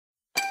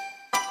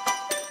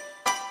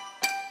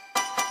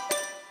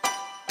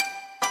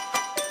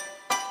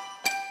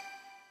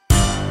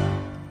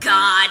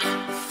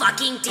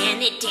fucking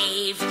damn it,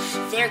 Dave.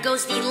 There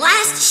goes the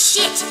last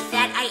shit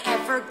that I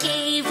ever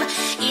gave.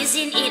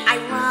 Isn't it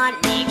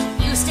ironic?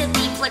 Used to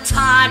be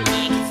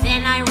platonic.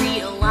 Then I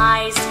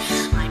realized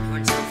I'm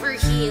horns over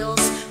heels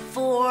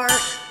for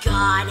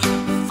God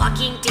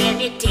fucking damn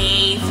it,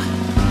 Dave.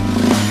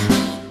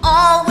 He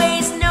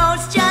always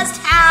knows just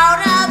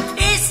how to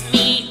piss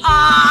me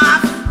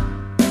off.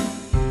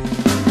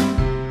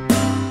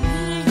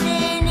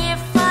 Even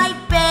if I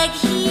beg,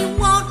 he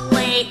won't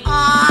lay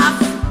off.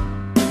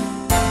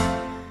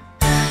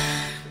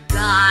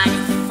 God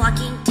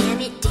fucking damn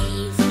it,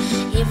 Dave.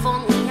 If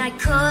only I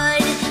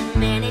could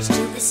manage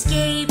to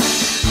escape.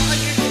 All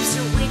your hips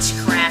are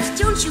witchcraft.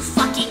 Don't you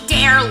fucking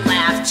dare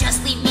laugh.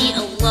 Just leave me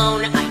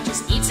alone. I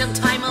just need some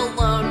time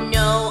alone.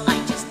 No,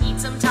 I just need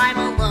some time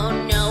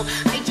alone. No,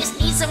 I just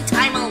need some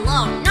time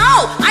alone.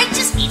 No, I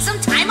just need some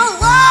time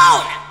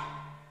alone.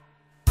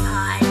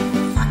 God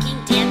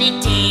fucking damn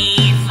it,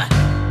 Dave.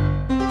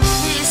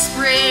 This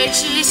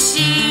bridge is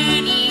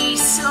shady,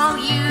 so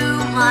you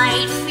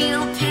might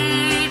feel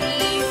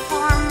pity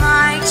for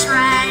my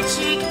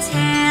tragic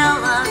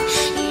tale of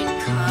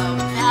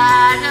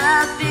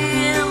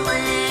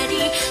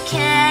incompatibility.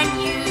 Can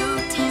you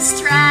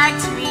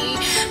distract me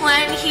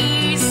when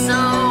he's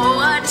so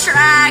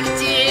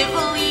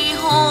attractively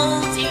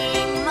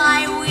holding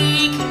my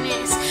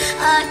weakness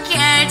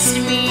against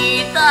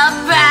me, the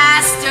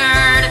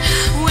bastard?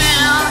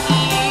 Will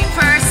he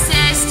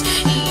persist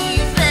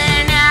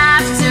even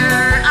after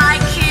I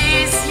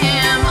kiss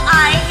him? I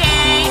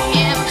hate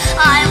him,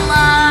 I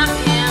love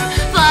him,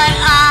 but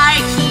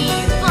I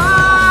keep on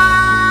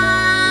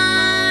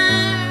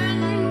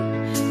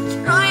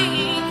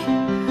trying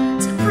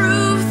to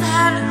prove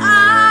that I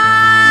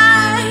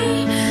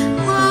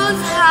love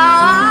how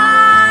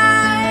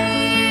I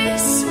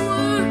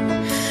swoon.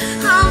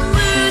 I'm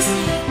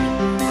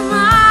losing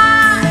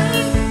my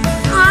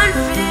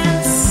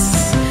confidence.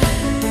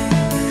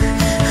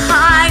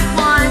 I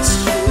want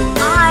you,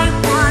 I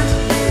want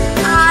you,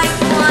 I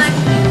want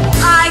you,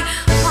 I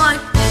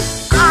want you,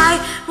 I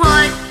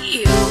want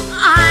you,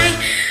 I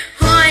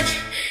want you,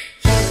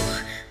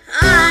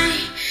 I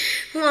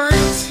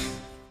want you.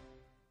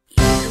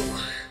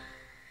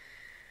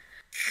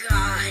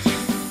 God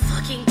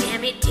fucking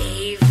damn it,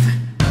 Dave.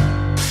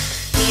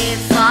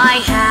 If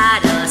I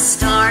had a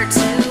star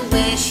to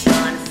wish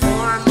on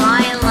for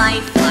my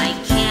life, I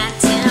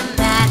can't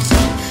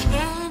imagine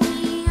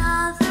any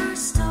other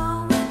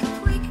stoic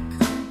quick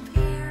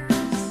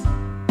compares.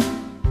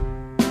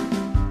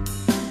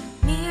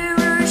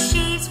 Mirror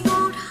shades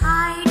won't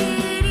hide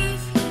it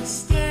if he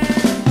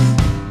stares.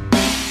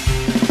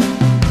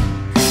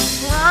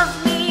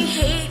 Love me,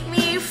 hate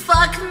me,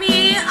 fuck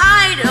me,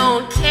 I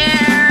don't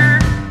care.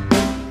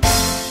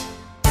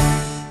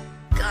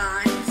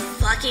 God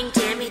fucking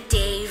damn it,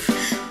 Dave.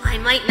 I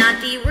might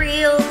not be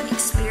real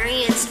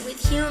experienced with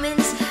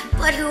humans,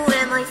 but who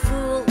am I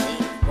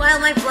fooling while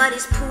my blood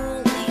is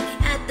pooling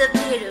at the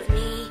pit of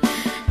me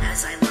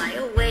as I lie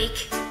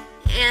awake?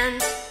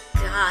 And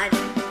God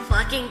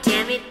fucking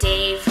damn it,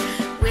 Dave,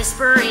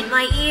 whisper in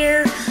my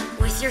ear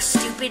with your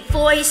stupid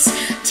voice.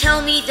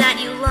 Tell me that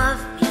you love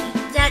me,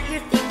 that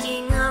you're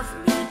thinking of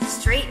me,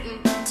 straight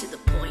and to the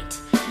point.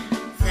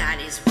 That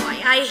is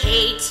why I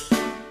hate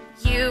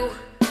you.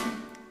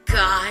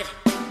 God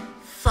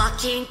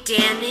fucking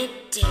damn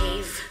it,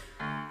 Dave.